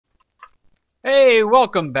Hey,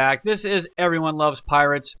 welcome back. This is Everyone Loves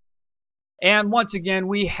Pirates. And once again,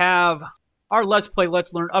 we have our Let's Play,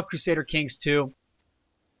 Let's Learn of Crusader Kings II.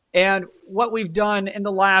 And what we've done in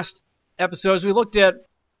the last episodes, we looked at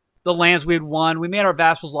the lands we had won. We made our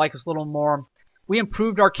vassals like us a little more. We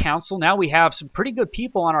improved our council. Now we have some pretty good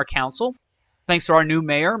people on our council, thanks to our new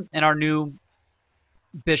mayor and our new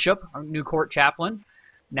bishop, our new court chaplain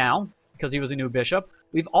now, because he was a new bishop.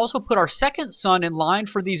 We've also put our second son in line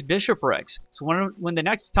for these bishoprics. So when the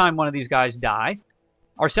next time one of these guys die,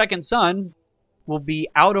 our second son will be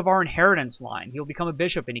out of our inheritance line. He'll become a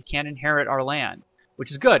bishop and he can't inherit our land,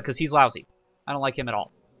 which is good because he's lousy. I don't like him at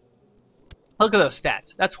all. Look at those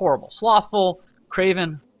stats. That's horrible. Slothful,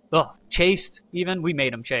 craven, chaste even. We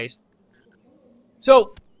made him chaste.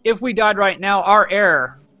 So if we died right now, our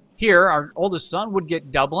heir here, our oldest son, would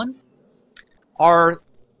get Dublin.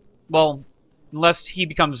 Unless he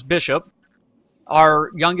becomes bishop, our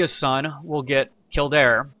youngest son will get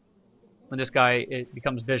Kildare when this guy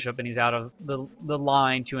becomes bishop and he's out of the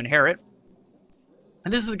line to inherit.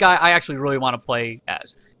 And this is a guy I actually really want to play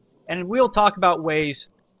as. And we'll talk about ways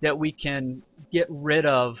that we can get rid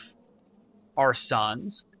of our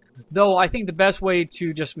sons. Though I think the best way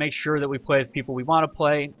to just make sure that we play as people we want to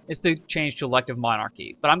play is to change to elective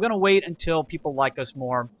monarchy. But I'm going to wait until people like us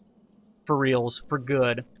more for reals, for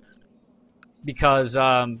good. Because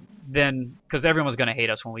everyone's going to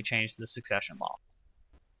hate us when we change the succession law,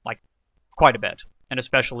 like quite a bit, and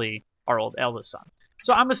especially our eldest son.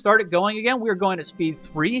 So I'm going to start it going again. We are going at speed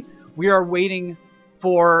 3. We are waiting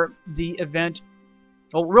for the event.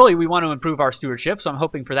 Well, really, we want to improve our stewardship, so I'm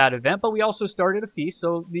hoping for that event. But we also started a feast,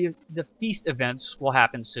 so the feast events will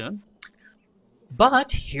happen soon.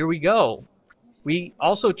 But here we go. We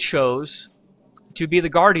also chose to be the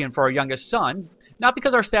guardian for our youngest son. Not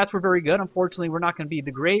because our stats were very good. Unfortunately, we're not going to be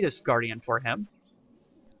the greatest guardian for him.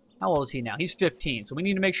 How old is he now? He's 15, so we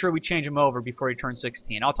need to make sure we change him over before he turns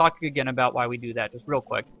 16. I'll talk again about why we do that just real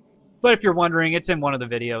quick. But if you're wondering, it's in one of the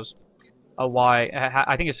videos.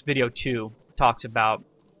 I think it's video 2, talks about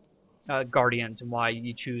guardians and why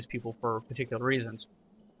you choose people for particular reasons.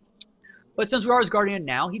 But since we are his guardian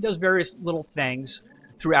now, he does various little things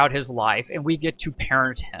throughout his life, and we get to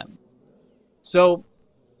parent him. So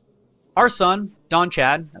our son, Don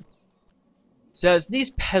Chad, says, "These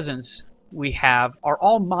peasants we have are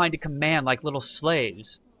all mine to command like little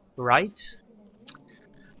slaves, right?"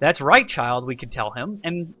 "That's right, child," we could tell him.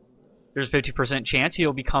 And there's a 50% chance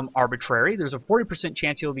he'll become arbitrary. There's a 40%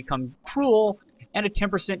 chance he'll become cruel. And a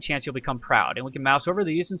 10% chance he'll become proud. And we can mouse over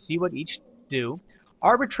these and see what each do.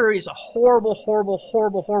 Arbitrary is a horrible, horrible,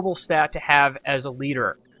 horrible, horrible stat to have as a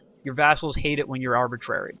leader. Your vassals hate it when you're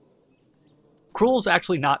arbitrary. Cruel's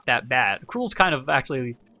actually not that bad. Cruel's kind of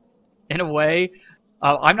actually, in a way,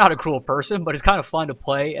 I'm not a cruel person, but it's kind of fun to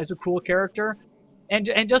play as a cruel character.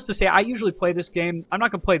 And just to say, I usually play this game, I'm not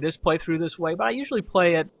going to play this playthrough this way, but I usually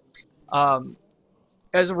play it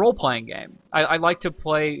as a role-playing game. I like to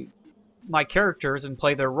play my characters and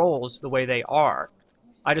play their roles the way they are.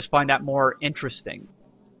 I just find that more interesting.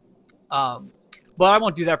 But I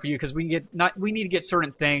won't do that for you because we need to get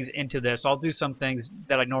certain things into this. I'll do some things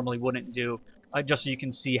that I normally wouldn't do. Just so you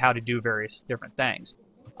can see how to do various different things.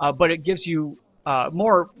 But it gives you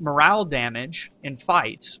more morale damage in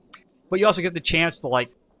fights, but you also get the chance to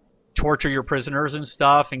like torture your prisoners and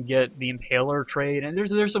stuff and get the impaler trade, and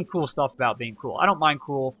there's some cool stuff about being cruel. I don't mind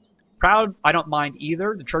cruel. Proud, I don't mind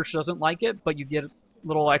either. The church doesn't like it, but you get a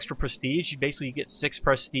little extra prestige. You basically get 6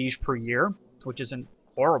 prestige per year, which isn't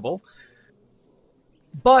horrible.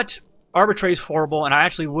 But arbitrary is horrible, and I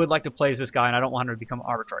actually would like to play as this guy, and I don't want him to become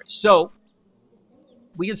arbitrary. So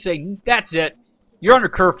we can say, that's it. You're under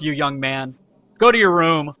curfew, young man. Go to your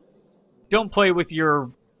room. Don't play with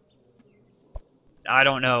your, I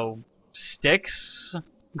don't know, sticks?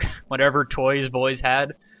 Whatever toys boys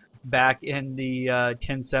had back in the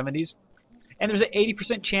 1070s. And there's an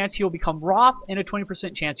 80% chance he'll become wroth and a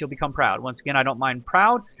 20% chance he'll become proud. Once again, I don't mind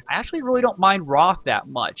proud. I actually really don't mind wroth that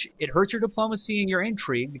much. It hurts your diplomacy and your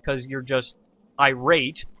intrigue because you're just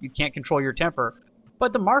irate. You can't control your temper.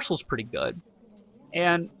 But the marshal's pretty good.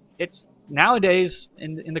 And it's nowadays,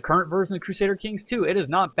 in the current version of Crusader Kings II, it is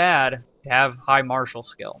not bad to have high martial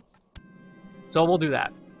skill. So we'll do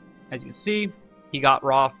that. As you can see, he got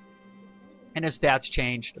wroth, and his stats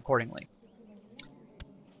changed accordingly.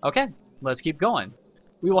 Okay, let's keep going.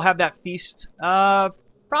 We will have that feast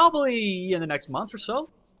probably in the next month or so.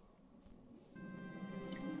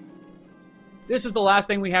 This is the last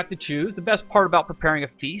thing we have to choose. The best part about preparing a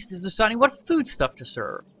feast is deciding what foodstuff to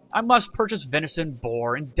serve. I must purchase venison,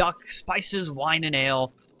 boar, and duck, spices, wine and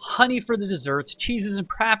ale, honey for the desserts, cheeses, and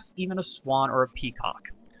perhaps even a swan or a peacock.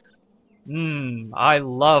 I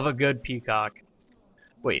love a good peacock.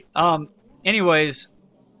 Wait, anyways,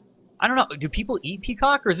 I don't know. Do people eat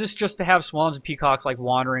peacock, or is this just to have swans and peacocks like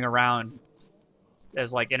wandering around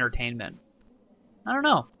as like entertainment? I don't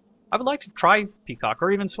know. I would like to try peacock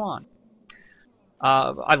or even swan.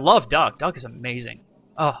 I love duck. Duck is amazing.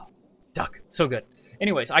 Oh, duck, so good.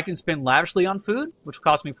 Anyways, I can spend lavishly on food, which will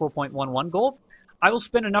cost me 4.11 gold. I will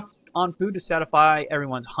spend enough on food to satisfy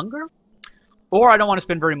everyone's hunger, or I don't want to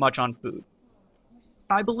spend very much on food.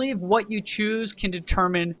 I believe what you choose can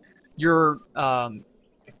determine your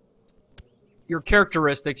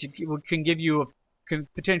characteristics. Can give you, can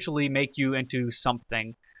potentially make you into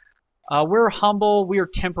something. We're humble. We are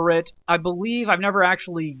temperate. I believe, I've never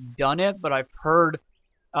actually done it, but I've heard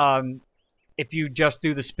if you just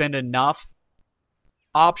do the spend enough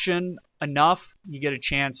option enough, you get a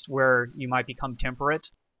chance where you might become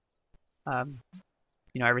temperate.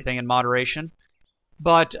 Everything in moderation.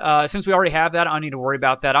 But since we already have that, I don't need to worry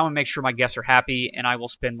about that. I want to make sure my guests are happy, and I will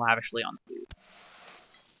spend lavishly on food.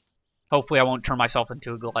 Hopefully I won't turn myself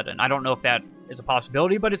into a glutton. I don't know if that is a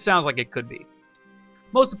possibility, but it sounds like it could be.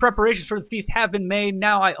 Most of the preparations for the feast have been made.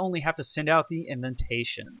 Now I only have to send out the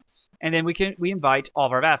invitations. And then we invite all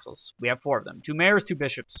of our vassals. We have 4 of them. 2 mayors, 2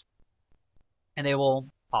 bishops. And they will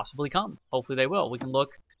possibly come. Hopefully they will. We can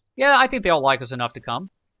look. Yeah, I think they all like us enough to come.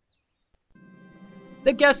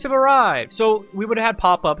 The guests have arrived. So we would have had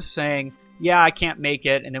pop-ups saying, yeah, I can't make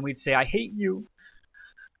it. And then we'd say, I hate you.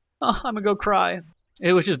 Oh, I'm going to go cry.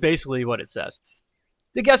 Which is basically what it says.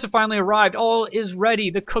 The guests have finally arrived. All is ready.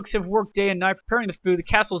 The cooks have worked day and night preparing the food. The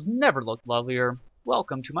castle's never looked lovelier.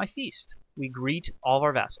 Welcome to my feast. We greet all of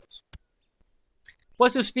our vassals.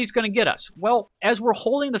 What's this feast going to get us? Well, as we're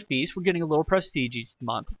holding the feast, we're getting a little prestige each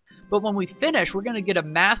month. But when we finish, we're going to get a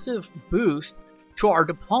massive boost to our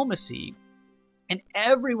diplomacy. And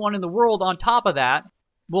everyone in the world on top of that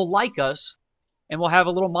will like us, and will have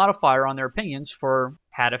a little modifier on their opinions for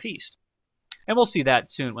had a feast. And we'll see that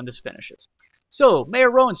soon when this finishes. So,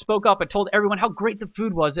 Mayor Rowan spoke up and told everyone how great the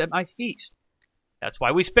food was at my feast. That's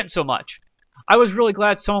why we spent so much. I was really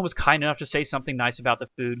glad someone was kind enough to say something nice about the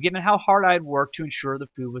food, given how hard I had worked to ensure the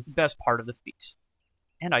food was the best part of the feast.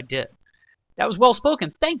 And I did. That was well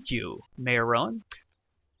spoken. Thank you, Mayor Rowan.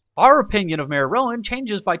 Our opinion of Mayor Rowan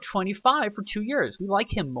changes by 25 for 2 years. We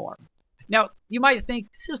like him more. Now, you might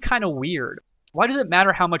think, this is kind of weird. Why does it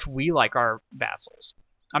matter how much we like our vassals?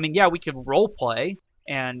 I mean, yeah, we could roleplay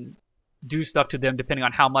and do stuff to them depending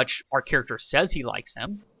on how much our character says he likes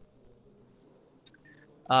him.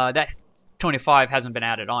 That 25 hasn't been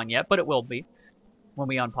added on yet, but it will be when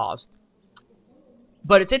we unpause.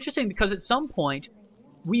 But it's interesting because at some point,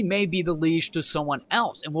 we may be the liege to someone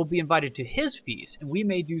else, and we'll be invited to his feast, and we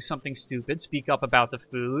may do something stupid, speak up about the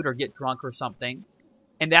food, or get drunk or something,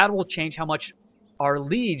 and that will change how much our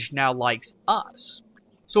liege now likes us.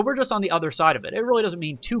 So we're just on the other side of it. It really doesn't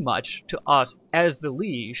mean too much to us as the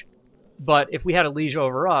liege, but if we had a liege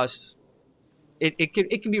over us, it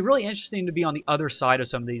can be really interesting to be on the other side of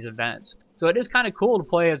some of these events. So it is kind of cool to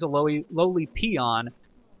play as a lowly peon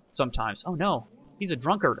sometimes. Oh no, he's a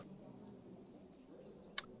drunkard.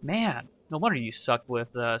 Man, no wonder you suck with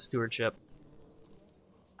stewardship.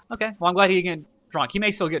 Okay, well I'm glad he didn't get drunk. He may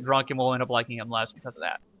still get drunk and we'll end up liking him less because of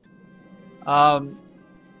that.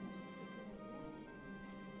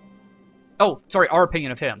 Oh, sorry, our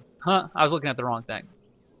opinion of him. Huh, I was looking at the wrong thing.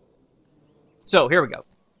 So, here we go.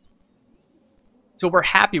 So we're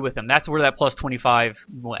happy with him. That's where that plus 25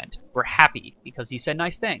 went. We're happy because he said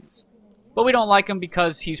nice things. But we don't like him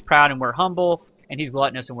because he's proud and we're humble, and he's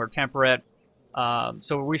gluttonous and we're temperate.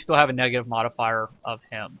 So we still have a negative modifier of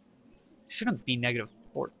him. Shouldn't be negative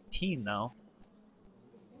 14, though.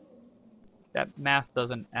 That math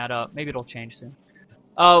doesn't add up. Maybe it'll change soon.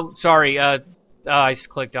 Oh, sorry. I just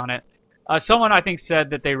clicked on it. Someone, I think,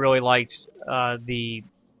 said that they really liked the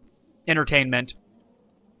entertainment,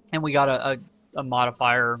 and we got a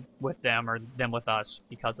modifier with them, or them with us,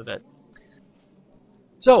 because of it.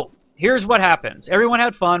 So, here's what happens. Everyone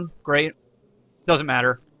had fun. Great. Doesn't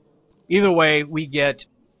matter. Either way, we get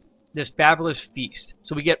this fabulous feast.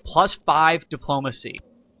 So we get plus 5 diplomacy.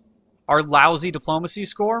 Our lousy diplomacy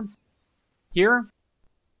score here.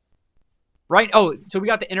 Right? Oh, so we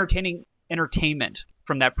got the entertainment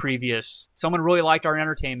from that previous. Someone really liked our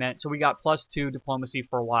entertainment, so we got plus 2 diplomacy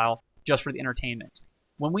for a while just for the entertainment.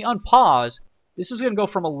 When we unpause, this is going to go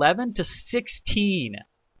from 11 to 16.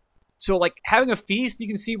 So, like, having a feast, you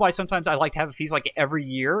can see why sometimes I like to have a feast, like, every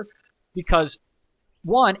year. Because,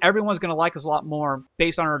 one, everyone's going to like us a lot more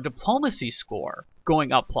based on our diplomacy score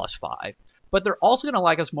going up plus 5. But they're also going to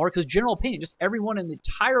like us more because general opinion, just everyone in the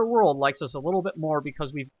entire world likes us a little bit more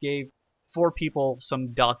because we gave 4 people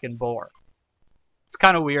some duck and boar. It's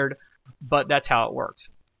kind of weird, but that's how it works.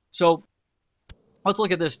 So let's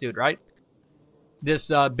look at this dude, right?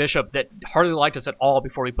 This bishop that hardly liked us at all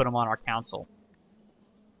before we put him on our council.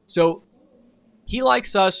 So he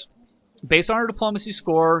likes us based on our diplomacy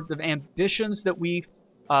score, the ambitions that we've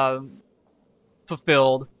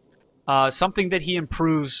fulfilled, something that he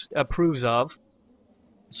approves of,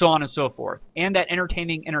 so on and so forth. And that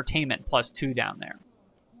entertaining entertainment +2 down there.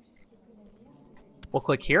 We'll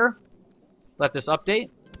click here. Let this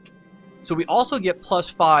update. So we also get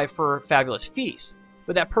 +5 for Fabulous Feast.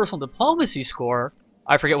 But that personal diplomacy score,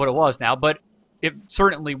 I forget what it was now, but it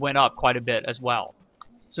certainly went up quite a bit as well.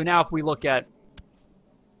 So now if we look at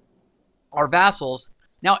our vassals,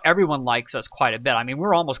 now everyone likes us quite a bit. I mean,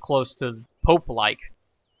 we're almost close to Pope-like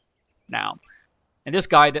now. And this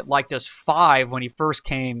guy that liked us 5 when he first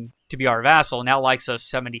came to be our vassal now likes us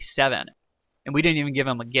 77. And we didn't even give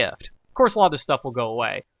him a gift. Of course, a lot of this stuff will go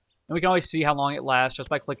away. And we can always see how long it lasts just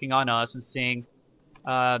by clicking on us and seeing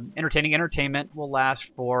entertaining entertainment will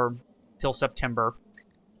last for till September.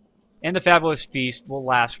 And the Fabulous Feast will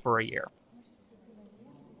last for a year.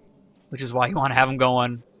 Which is why you want to have them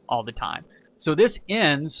going all the time. So this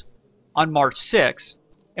ends on March 6th.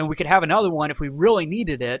 And we could have another one if we really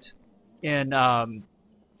needed it in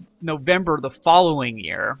November the following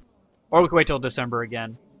year. Or we could wait till December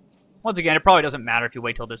again. Once again, it probably doesn't matter if you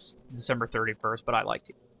wait till this December 31st, but I like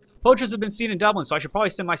to. Poachers have been seen in Dublin, so I should probably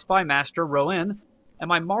send my spy master, Rowan, and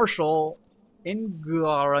my marshal,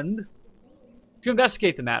 Ingarand, to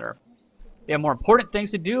investigate the matter. They have more important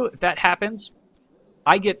things to do. If that happens,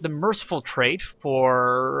 I get the merciful trait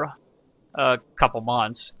for a couple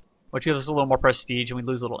months, which gives us a little more prestige and we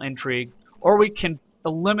lose a little intrigue. Or we can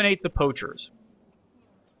eliminate the poachers.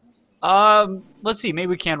 Let's see, maybe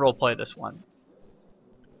we can roleplay this one.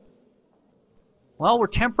 Well, we're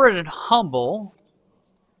temperate and humble.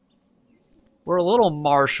 We're a little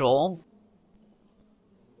martial.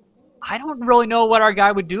 I don't really know what our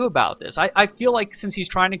guy would do about this. I feel like since he's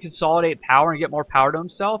trying to consolidate power and get more power to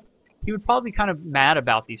himself, he would probably be kind of mad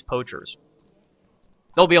about these poachers.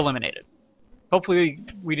 They'll be eliminated. Hopefully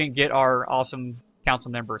we didn't get our awesome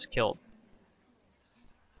council members killed.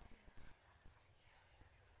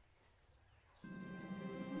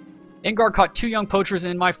 Ingard caught 2 young poachers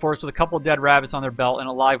in my forest with a couple of dead rabbits on their belt and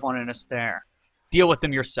a live one in a snare. Deal with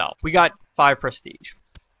them yourself. We got 5 prestige.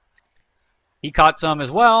 He caught some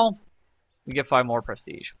as well. We get 5 more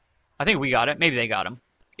prestige. I think we got it. Maybe they got him.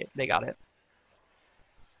 Yeah, they got it.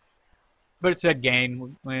 But it said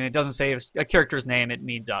gain. When it doesn't say a character's name, it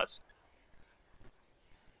means us.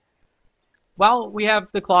 Well, we have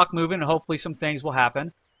the clock moving, and hopefully some things will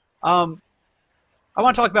happen. I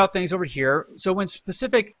want to talk about things over here. So when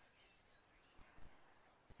specific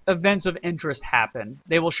events of interest happen,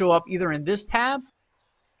 they will show up either in this tab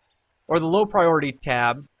or the low priority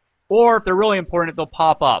tab, or if they're really important, they'll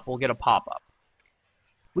pop up. We'll get a pop-up.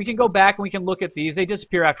 We can go back and we can look at these. They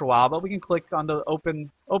disappear after a while, but we can click on the open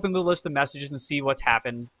the list of messages and see what's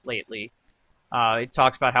happened lately. It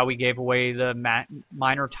talks about how we gave away the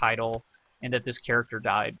minor title and that this character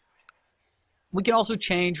died. We can also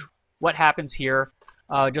change what happens here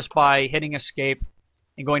just by hitting escape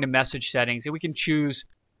and going to message settings. And we can choose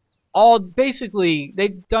all, basically,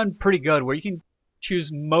 they've done pretty good where you can choose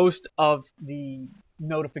most of the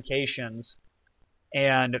notifications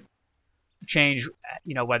and change,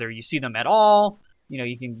 whether you see them at all.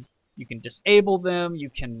 You can disable them. You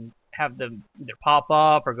can have them either pop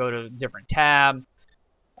up or go to a different tab.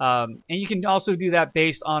 And you can also do that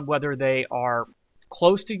based on whether they are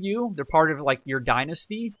close to you. They're part of like your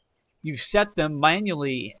dynasty. You set them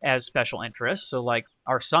manually as special interests, so like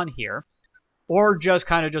our son here, or just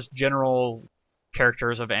kind of just general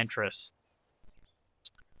characters of interest.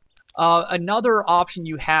 Another option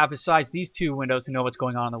you have besides these 2 windows to know what's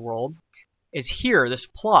going on in the world is here, this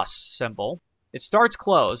plus symbol. It starts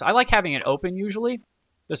close. I like having it open usually,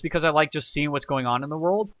 just because I like just seeing what's going on in the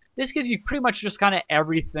world. This gives you pretty much just kind of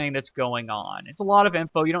everything that's going on. It's a lot of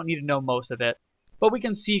info. You don't need to know most of it. But we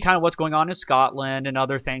can see kind of what's going on in Scotland and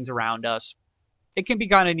other things around us. It can be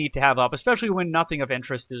kind of neat to have up, especially when nothing of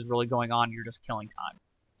interest is really going on. You're just killing time.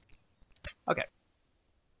 Okay.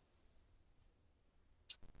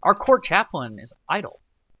 Our court chaplain is idle.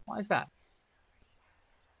 Why is that?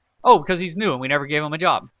 Oh, because he's new and we never gave him a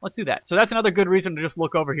job. Let's do that. So that's another good reason to just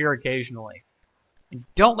look over here occasionally. And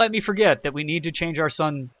don't let me forget that we need to change our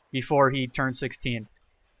son before he turns 16.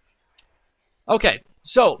 Okay,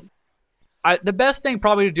 so the best thing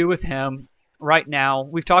probably to do with him right now,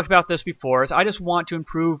 we've talked about this before, is I just want to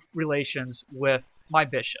improve relations with my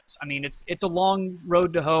bishops. I mean, it's a long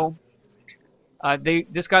road to hoe.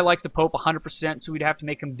 This guy likes the Pope 100%, so we'd have to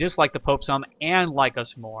make him dislike the Pope some and like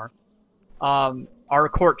us more. Our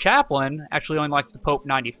court chaplain actually only likes the Pope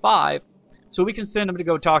 95, so we can send him to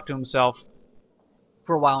go talk to himself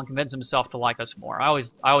for a while and convince himself to like us more. I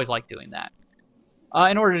always like doing that.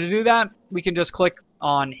 In order to do that, we can just click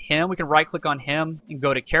on him. We can right-click on him and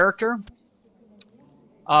go to character.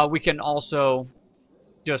 We can also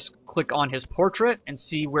just click on his portrait and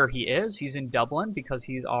see where he is. He's in Dublin because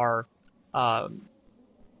he's our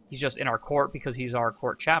he's just in our court because he's our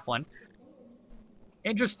court chaplain.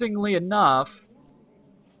 Interestingly enough,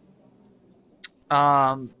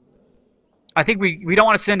 I think we don't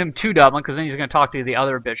want to send him to Dublin because then he's going to talk to the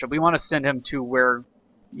other bishop. We want to send him to where,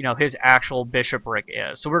 you know, his actual bishopric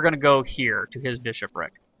is. So we're going to go here to his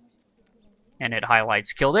bishopric. And it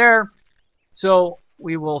highlights Kildare. So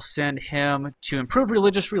we will send him to improve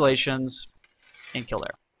religious relations in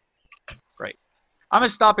Kildare. Great. I'm going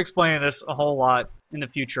to stop explaining this a whole lot in the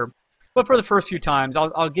future. But for the first few times,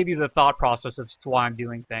 I'll give you the thought process as to why I'm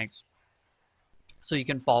doing things, so you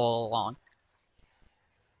can follow along.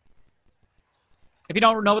 If you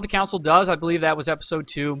don't know what the council does, I believe that was episode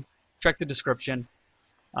 2. Check the description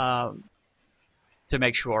to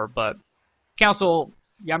make sure. But council,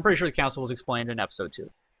 yeah, I'm pretty sure the council was explained in episode 2.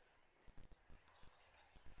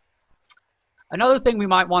 Another thing we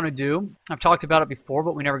might want to do, I've talked about it before,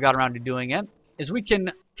 but we never got around to doing it, is we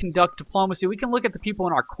can conduct diplomacy. We can look at the people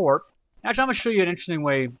in our court. Actually, I'm going to show you an interesting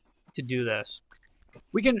way to do this.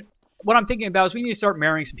 What I'm thinking about is we need to start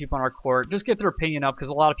marrying some people in our court. Just get their opinion up because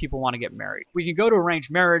a lot of people want to get married. We can go to arrange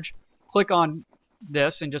marriage, click on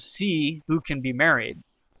this, and just see who can be married.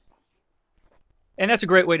 And that's a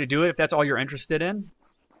great way to do it if that's all you're interested in.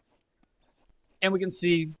 And we can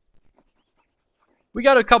see we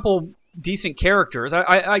got a couple decent characters.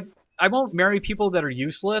 I won't marry people that are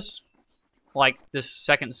useless, like this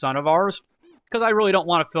second son of ours, because I really don't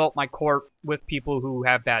want to fill up my court with people who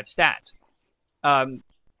have bad stats.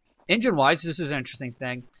 Engine-wise, this is an interesting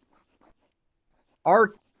thing.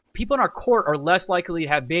 Our people in our court are less likely to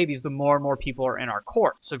have babies the more and more people are in our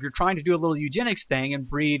court. So if you're trying to do a little eugenics thing and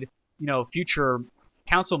breed, you know, future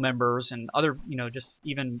council members and other, you know, just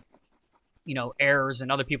even, you know, heirs and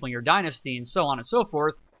other people in your dynasty and so on and so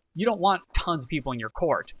forth, you don't want tons of people in your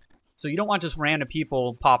court. So you don't want just random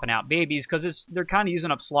people popping out babies because they're kind of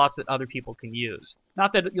using up slots that other people can use.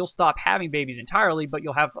 Not that you'll stop having babies entirely, but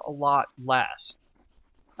you'll have a lot less.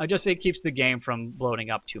 Just it keeps the game from bloating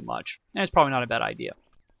up too much. And it's probably not a bad idea.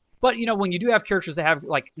 But, you know, when you do have characters that have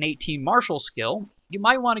like an 18 martial skill, you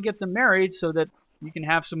might want to get them married so that you can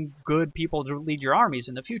have some good people to lead your armies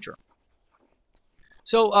in the future.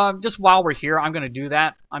 So just while we're here, I'm going to do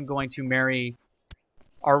that. I'm going to marry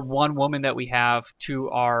our one woman that we have to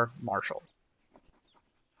our marshal.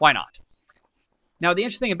 Why not? Now, the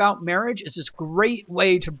interesting thing about marriage is it's a great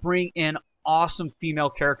way to bring in awesome female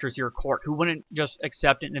characters to your court who wouldn't just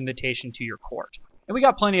accept an invitation to your court. And we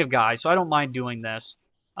got plenty of guys, so I don't mind doing this.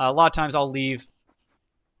 A lot of times I'll leave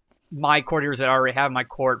my courtiers that I already have in my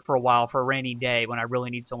court for a while for a rainy day when I really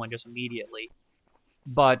need someone just immediately.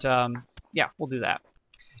 But, yeah, we'll do that.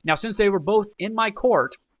 Now, since they were both in my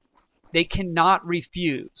court, they cannot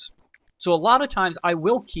refuse. So a lot of times I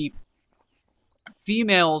will keep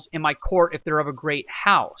females in my court if they're of a great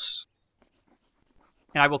house.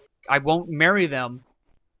 And I won't marry them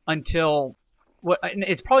until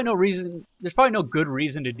it's probably no reason, there's probably no good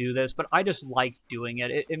reason to do this, but I just like doing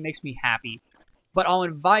it. It makes me happy. But I'll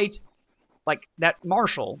invite, like that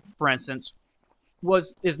marshal, for instance,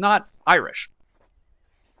 is not Irish.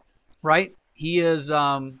 Right? He is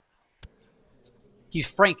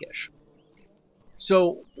he's Frankish.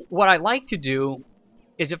 So what I like to do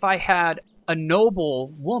is if I had a noble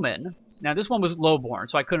woman, now this one was lowborn,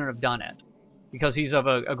 so I couldn't have done it because he's of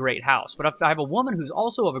a great house. But if I have a woman who's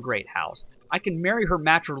also of a great house, I can marry her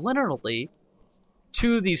matrilineally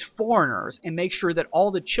to these foreigners and make sure that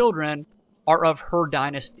all the children are of her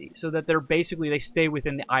dynasty, so that they stay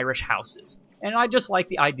within the Irish houses. And I just like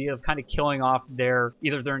the idea of kind of killing off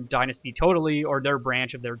either their dynasty totally or their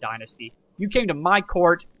branch of their dynasty. You came to my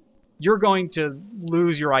court, you're going to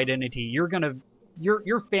lose your identity.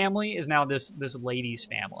 Your family is now this lady's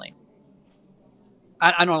family.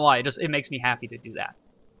 I don't know why. It makes me happy to do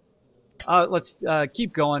that. Let's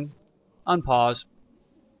keep going. Unpause.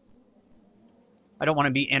 I don't want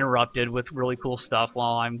to be interrupted with really cool stuff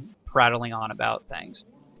while I'm prattling on about things.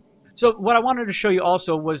 So what I wanted to show you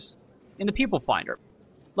also was in the People Finder.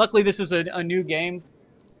 Luckily, this is a new game,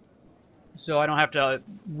 so I don't have to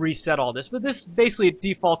reset all this. But this basically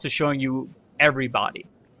defaults to showing you everybody.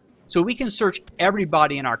 So we can search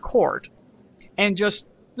everybody in our court and just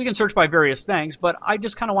We can search by various things, but I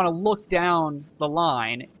just kind of want to look down the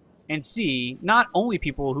line and see not only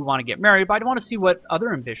people who want to get married, but I want to see what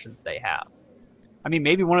other ambitions they have. I mean,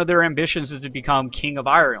 maybe one of their ambitions is to become King of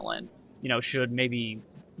Ireland. You know, should maybe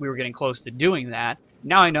we were getting close to doing that.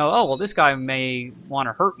 Now I know, oh, well, this guy may want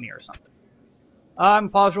to hurt me or something.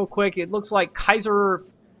 Pause real quick. It looks like Kaiser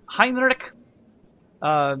Heinrich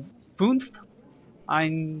Fünf,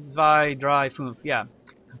 Ein, zwei, drei, fünf, yeah,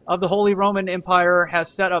 of the Holy Roman Empire has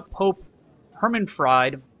set up Pope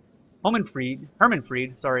Hermanfried,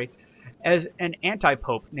 sorry, as an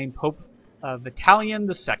anti-pope named Pope Vitalian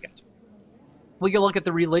II. We can look at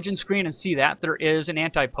the religion screen and see that there is an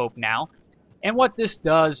anti-pope now. And what this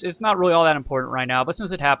does, it's not really all that important right now, but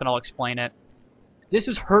since it happened, I'll explain it. This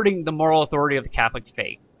is hurting the moral authority of the Catholic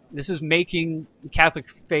faith. This is making the Catholic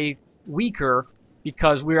faith weaker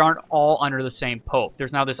because we aren't all under the same pope.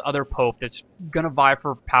 There's now this other pope that's going to vie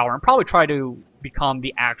for power and probably try to become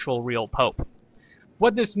the actual real pope.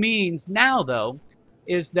 What this means now, though,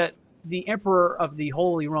 is that the emperor of the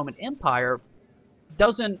Holy Roman Empire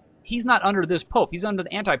he's not under this pope. He's under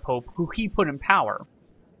the anti-pope who he put in power,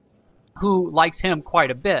 who likes him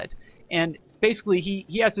quite a bit. And basically,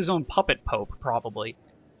 he has his own puppet pope, probably.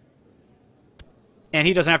 And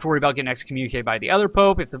he doesn't have to worry about getting excommunicated by the other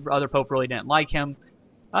pope if the other pope really didn't like him.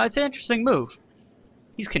 It's an interesting move.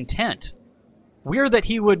 He's content. Weird that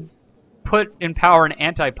he would put in power an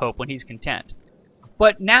anti-pope when he's content.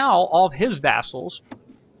 But now, all of his vassals,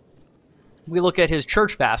 we look at his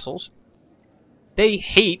church vassals, they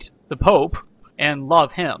hate the pope and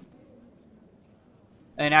love him.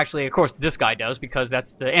 And actually, of course, this guy does, because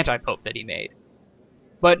that's the anti-pope that he made.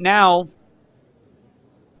 But now,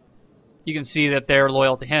 you can see that they're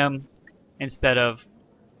loyal to him instead of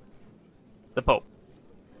the pope.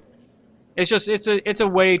 It's a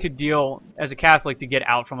way to deal, as a Catholic, to get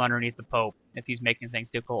out from underneath the pope if he's making things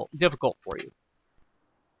difficult for you.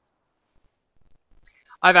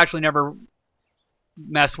 I've actually never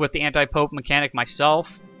messed with the anti-pope mechanic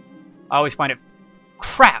myself. I always find it...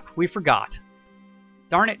 Crap! We forgot.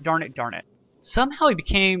 Darn it, darn it, darn it. Somehow he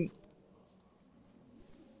became...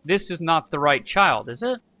 This is not the right child, is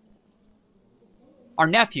it? Our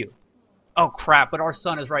nephew. Oh crap, but our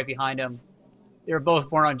son is right behind him. They were both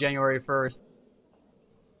born on January 1st.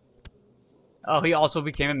 Oh, he also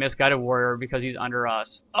became a misguided warrior because he's under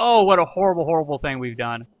us. Oh, what a horrible, horrible thing we've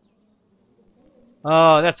done.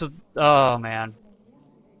 Oh, oh man.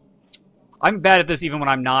 I'm bad at this even when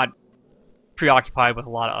I'm not preoccupied with a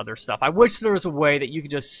lot of other stuff. I wish there was a way that you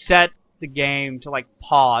could just set the game to like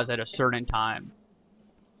pause at a certain time.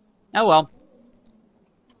 Oh well.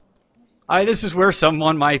 This is where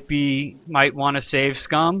someone might want to save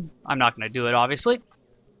scum. I'm not going to do it, obviously.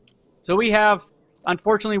 So we have,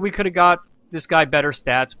 unfortunately, we could have got this guy better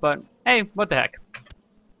stats, but hey, what the heck?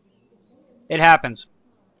 It happens.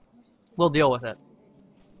 We'll deal with it.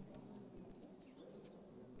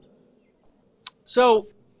 So,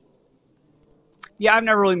 yeah, I've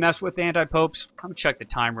never really messed with the anti-popes. I'm going to check the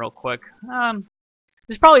time real quick.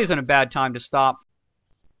 This probably isn't a bad time to stop.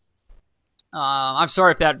 I'm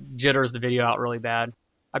sorry if that jitters the video out really bad.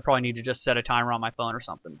 I probably need to just set a timer on my phone or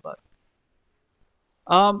something, but...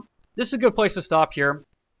 this is a good place to stop here.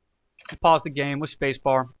 Pause the game with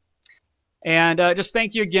spacebar. And just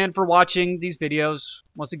thank you again for watching these videos.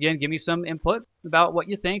 Once again, give me some input about what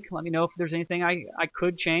you think. Let me know if there's anything I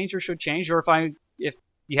could change or should change, or if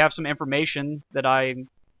you have some information that I'm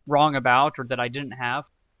wrong about or that I didn't have.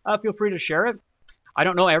 Feel free to share it. I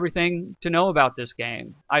don't know everything to know about this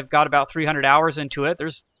game. I've got about 300 hours into it.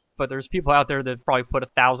 But there's people out there that probably put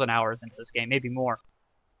 1,000 hours into this game, maybe more.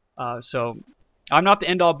 So I'm not the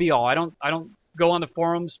end-all be-all. I don't go on the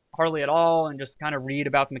forums hardly at all and just kind of read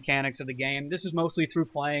about the mechanics of the game. This is mostly through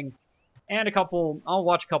playing, and I'll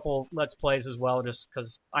watch a couple Let's Plays as well, just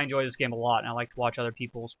because I enjoy this game a lot and I like to watch other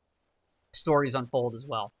people's stories unfold as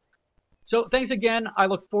well. So thanks again. I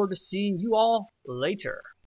look forward to seeing you all later.